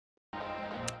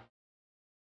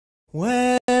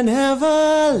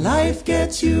Whenever life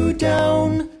gets you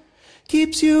down,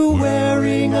 keeps you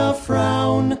wearing a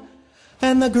frown,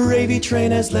 and the gravy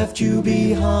train has left you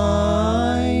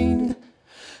behind,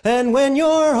 and when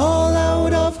you're all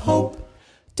out of hope,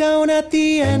 down at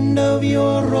the end of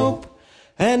your rope,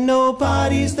 and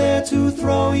nobody's there to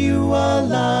throw you a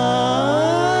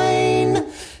line.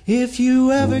 If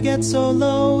you ever get so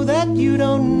low that you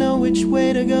don't know which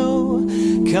way to go,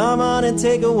 come on and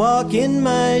take a walk in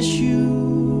my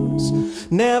shoes.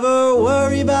 Never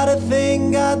worry about a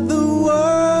thing, got the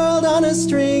world on a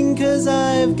string, 'cause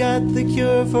I've got the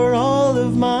cure for all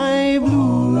of my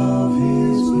blues.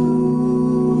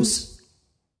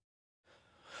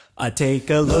 I take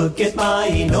a look at my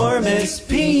enormous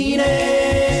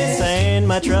penis, and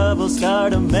my troubles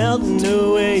start a-melting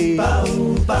away.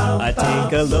 I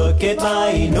take a look at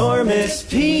my enormous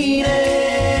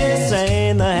penis,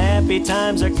 and the happy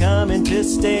times are coming to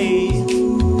stay.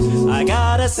 I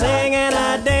gotta sing and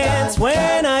I dance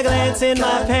when I glance in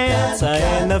my pants,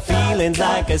 and the feeling's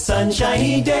like a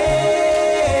sunshiny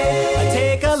day. I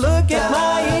take a look at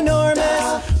my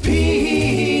enormous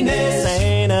penis,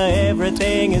 and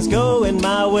everything is going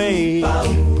my way.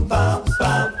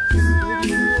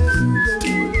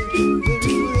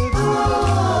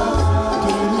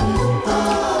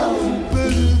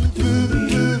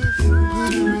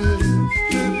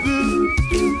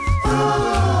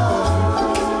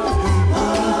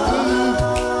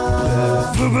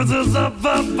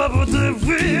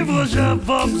 Vivre,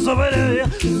 j'informe son bonheur.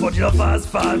 Faut qu'il en fasse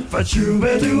pas, pas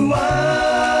chouber du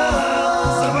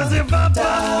ça va se papa,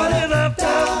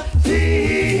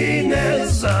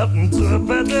 penis up to a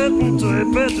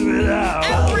better out.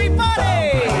 Everybody!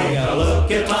 Take a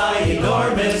look at my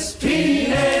enormous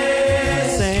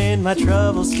penis, and my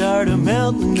troubles start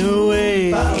a-melting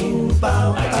away. I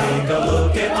take a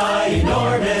look at my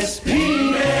enormous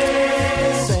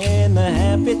penis, and the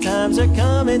happy times are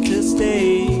coming to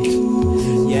stay.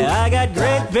 Yeah, I got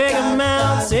great big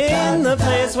amounts in the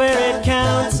place where it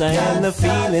counts, and the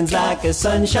feeling's like a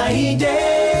sunshiny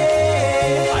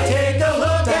day. I take a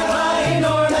look at my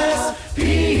enormous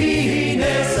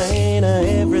penis, and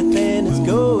everything is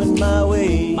going my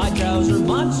way. My trouser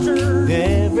monster.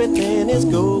 Everything is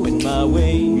going my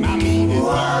way. My meat is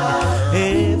burger.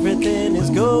 Everything is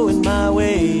going my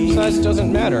way. Size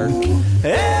doesn't matter.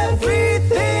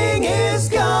 Everything is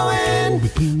going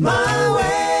my